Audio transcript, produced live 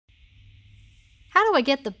How do I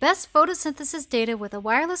get the best photosynthesis data with a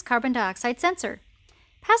wireless carbon dioxide sensor?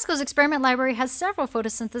 PASCO's experiment library has several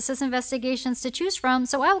photosynthesis investigations to choose from,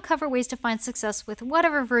 so I will cover ways to find success with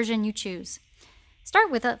whatever version you choose.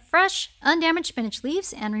 Start with fresh, undamaged spinach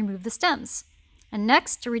leaves and remove the stems. And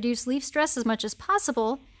next, to reduce leaf stress as much as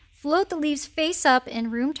possible, float the leaves face up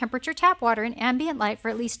in room temperature tap water in ambient light for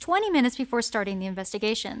at least 20 minutes before starting the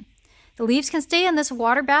investigation. The leaves can stay in this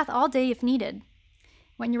water bath all day if needed.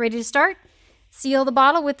 When you're ready to start, seal the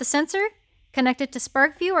bottle with the sensor, connect it to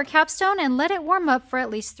SPARKvue or Capstone, and let it warm up for at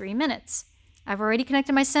least 3 minutes. I've already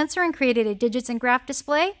connected my sensor and created a digits and graph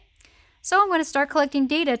display, so I'm going to start collecting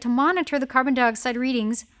data to monitor the carbon dioxide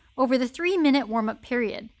readings over the 3-minute warm-up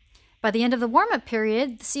period. By the end of the warm-up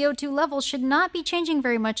period, the CO2 level should not be changing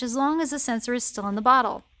very much as long as the sensor is still in the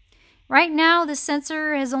bottle. Right now, the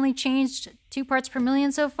sensor has only changed 2 parts per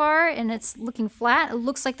million so far, and it's looking flat. It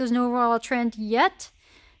looks like there's no overall trend yet.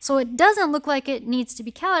 So it doesn't look like it needs to be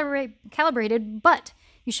calibrated, but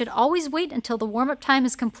you should always wait until the warm-up time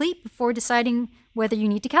is complete before deciding whether you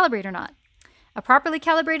need to calibrate or not. A properly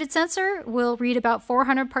calibrated sensor will read about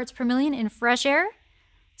 400 parts per million in fresh air.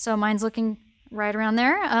 So mine's looking right around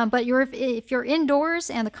there. But if you're indoors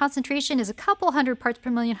and the concentration is a couple hundred parts per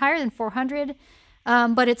million higher than 400,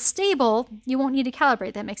 but it's stable, you won't need to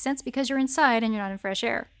calibrate. That makes sense because you're inside and you're not in fresh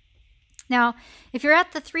air. Now, if you're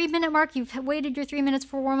at the 3-minute mark, you've waited your 3 minutes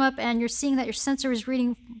for warm-up, and you're seeing that your sensor is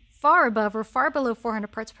reading far above or far below 400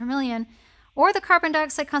 parts per million, or the carbon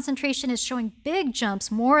dioxide concentration is showing big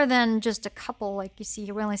jumps, more than just a couple, like you see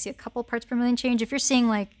here, we only see a couple parts per million change. If you're seeing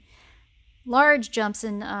like large jumps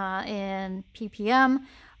in ppm,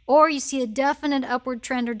 or you see a definite upward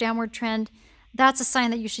trend or downward trend, that's a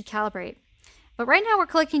sign that you should calibrate. But right now we're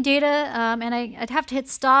collecting data, and I'd have to hit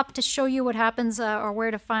stop to show you what happens or where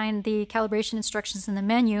to find the calibration instructions in the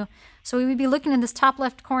menu. So we would be looking in this top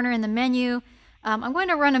left corner in the menu. I'm going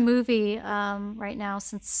to run a movie right now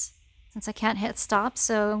since I can't hit stop.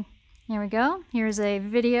 So here we go. Here's a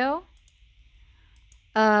video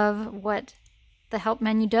of what the help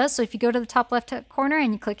menu does. So if you go to the top left corner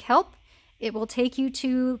and you click help, it will take you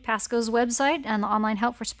to PASCO's website and the online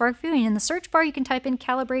help for SPARKvue. And in the search bar, you can type in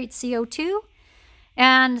calibrate CO2.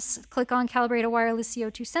 And click on calibrate a wireless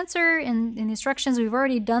CO2 sensor. In the instructions, we've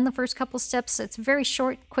already done the first couple steps. It's a very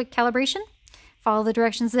short, quick calibration. Follow the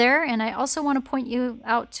directions there. And I also want to point you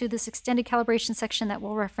out to this extended calibration section that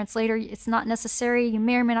we'll reference later. It's not necessary. You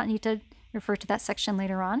may or may not need to refer to that section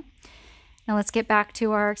later on. Now let's get back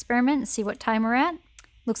to our experiment and see what time we're at.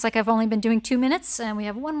 Looks like I've only been doing 2 minutes, and we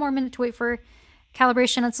have 1 more minute to wait for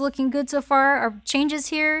calibration. It's looking good so far. Our changes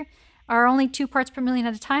here are only 2 parts per million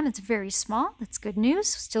at a time. It's very small. That's good news.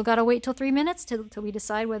 Still got to wait till 3 minutes till we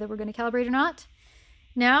decide whether we're going to calibrate or not.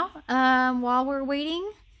 Now, while we're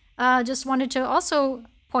waiting, just wanted to also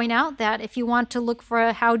point out that if you want to look for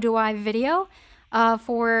a how do I video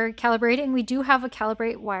for calibrating, we do have a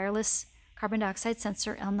calibrate wireless carbon dioxide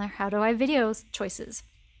sensor on the how do I video choices.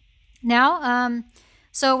 Now,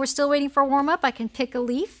 so we're still waiting for warm up. I can pick a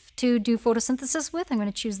leaf to do photosynthesis with. I'm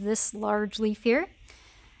going to choose this large leaf here.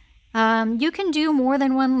 You can do more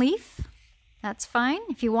than 1 leaf. That's fine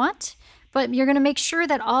if you want, but you're going to make sure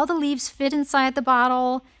that all the leaves fit inside the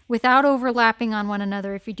bottle without overlapping on one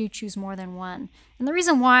another if you do choose more than 1. And the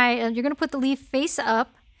reason why, you're going to put the leaf face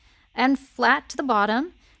up and flat to the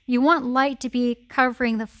bottom. You want light to be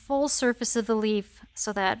covering the full surface of the leaf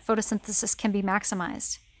so that photosynthesis can be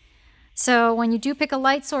maximized. So when you do pick a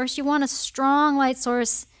light source, you want a strong light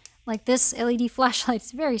source like this LED flashlight.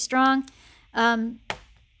 It's very strong.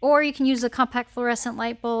 Or you can use a compact fluorescent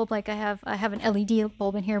light bulb, like I have an LED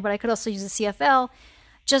bulb in here, but I could also use a CFL.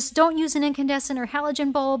 Just don't use an incandescent or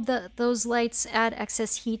halogen bulb. Those lights add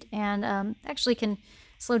excess heat and actually can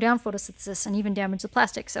slow down photosynthesis and even damage the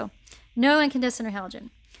plastic. So no incandescent or halogen.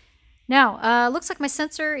 Now, looks like my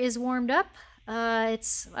sensor is warmed up.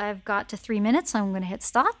 I've got to 3 minutes, so I'm going to hit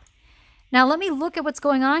stop. Now let me look at what's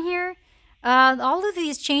going on here. All of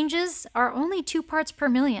these changes are only 2 parts per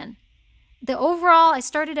million. The overall, I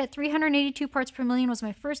started at 382 parts per million was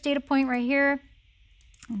my first data point right here.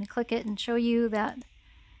 Let me click it and show you that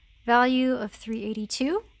value of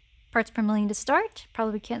 382 parts per million to start.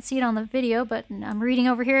 Probably can't see it on the video, but I'm reading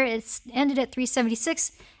over here. It's ended at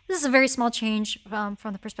 376. This is a very small change from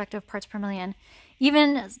the perspective of parts per million.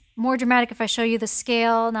 Even more dramatic if I show you the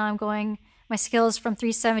scale. Now my scale is from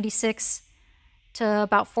 376 to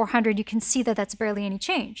about 400. You can see that that's barely any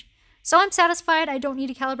change. So I'm satisfied. I don't need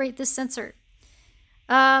to calibrate this sensor.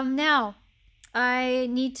 Now, I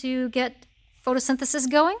need to get photosynthesis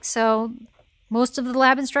going. So most of the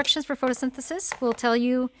lab instructions for photosynthesis will tell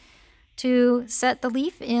you to set the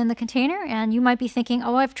leaf in the container. And you might be thinking,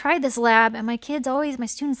 oh, I've tried this lab and my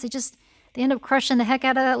students, they end up crushing the heck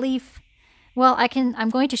out of that leaf. Well, I'm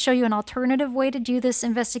going to show you an alternative way to do this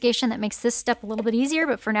investigation that makes this step a little bit easier,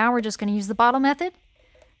 but for now we're just going to use the bottle method.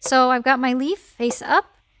 So I've got my leaf face up,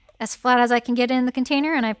 as flat as I can get in the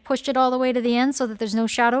container, and I've pushed it all the way to the end so that there's no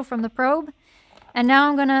shadow from the probe. And now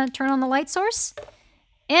I'm going to turn on the light source.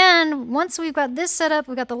 And once we've got this set up,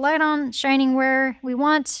 we've got the light on, shining where we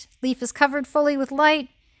want, leaf is covered fully with light.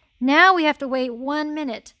 Now we have to wait 1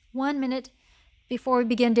 minute before we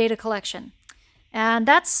begin data collection. And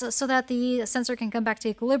that's so that the sensor can come back to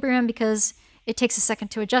equilibrium, because it takes a second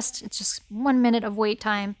to adjust. It's just 1 minute of wait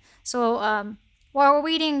time. So while we're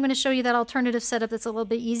waiting, I'm going to show you that alternative setup that's a little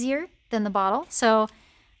bit easier than the bottle. So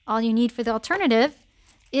all you need for the alternative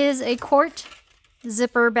is a quart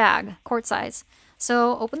zipper bag, quart size.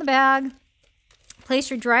 So open the bag, place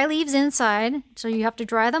your dry leaves inside. So you have to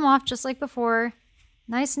dry them off just like before,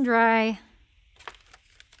 nice and dry.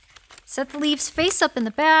 Set the leaves face up in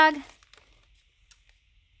the bag.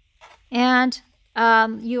 And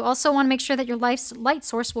you also want to make sure that your light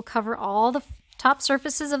source will cover all the top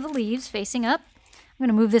surfaces of the leaves facing up. I'm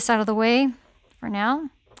going to move this out of the way for now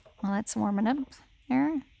while it's warming up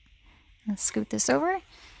there. Let's scoot this over.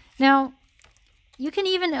 Now, you can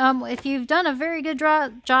even, if you've done a very good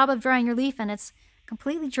job of drying your leaf and it's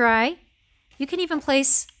completely dry, you can even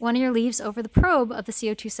place one of your leaves over the probe of the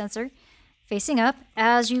CO2 sensor facing up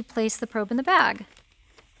as you place the probe in the bag.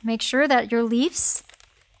 Make sure that your leaves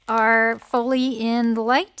are fully in the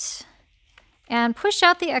light, and push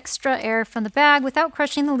out the extra air from the bag without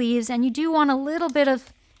crushing the leaves. And you do want a little bit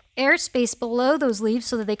of airspace below those leaves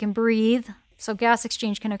so that they can breathe, so gas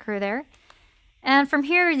exchange can occur there. And from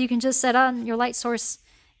here, you can just set on your light source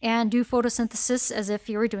and do photosynthesis as if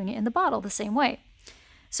you were doing it in the bottle the same way.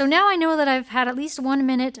 So now I know that I've had at least 1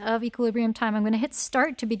 minute of equilibrium time. I'm going to hit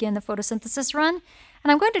start to begin the photosynthesis run.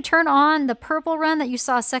 And I'm going to turn on the purple run that you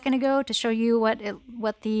saw a second ago to show you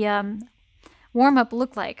what the warm-up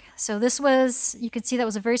looked like. So this was, you can see that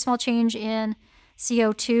was a very small change in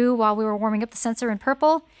CO2 while we were warming up the sensor in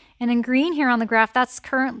purple. And in green here on the graph, that's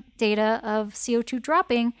current data of CO2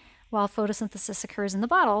 dropping while photosynthesis occurs in the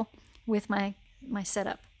bottle with my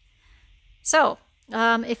setup. So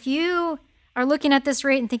if you are looking at this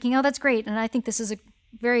rate and thinking, oh, that's great, and I think this is a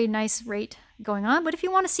very nice rate going on, but if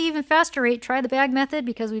you want to see even faster rate, try the bag method,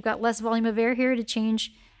 because we've got less volume of air here to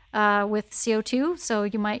change with CO2, so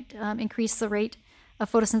you might increase the rate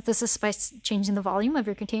of photosynthesis by changing the volume of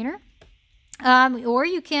your container. Or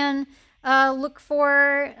you can look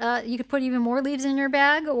for, you could put even more leaves in your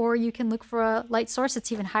bag, or you can look for a light source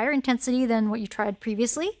that's even higher intensity than what you tried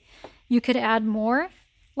previously. You could add more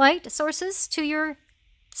light sources to your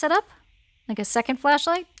setup, like a second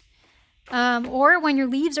flashlight. Or when your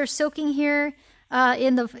leaves are soaking here,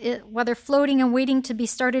 while they're floating and waiting to be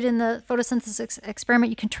started in the photosynthesis experiment,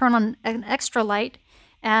 you can turn on an extra light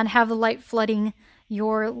and have the light flooding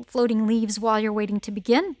your floating leaves while you're waiting to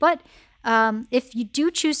begin. But if you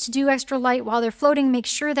do choose to do extra light while they're floating, make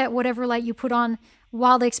sure that whatever light you put on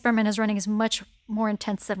while the experiment is running is much more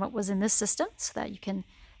intense than what was in this system, so that you can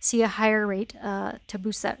see a higher rate to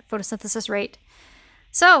boost that photosynthesis rate.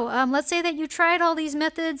 So let's say that you tried all these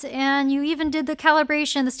methods and you even did the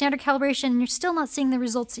calibration, the standard calibration, and you're still not seeing the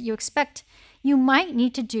results that you expect. You might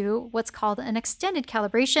need to do what's called an extended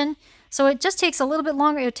calibration. So it just takes a little bit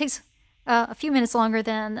longer. It takes a few minutes longer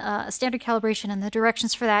than a standard calibration, and the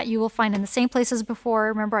directions for that you will find in the same place as before.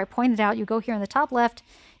 Remember, I pointed out, you go here in the top left,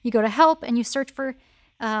 you go to help, and you search for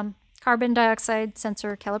carbon dioxide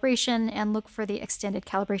sensor calibration and look for the extended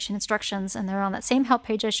calibration instructions, and they're on that same help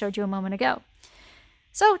page I showed you a moment ago.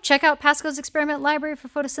 So check out PASCO's experiment library for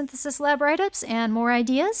photosynthesis lab write-ups and more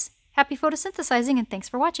ideas. Happy photosynthesizing, and thanks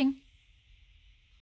for watching.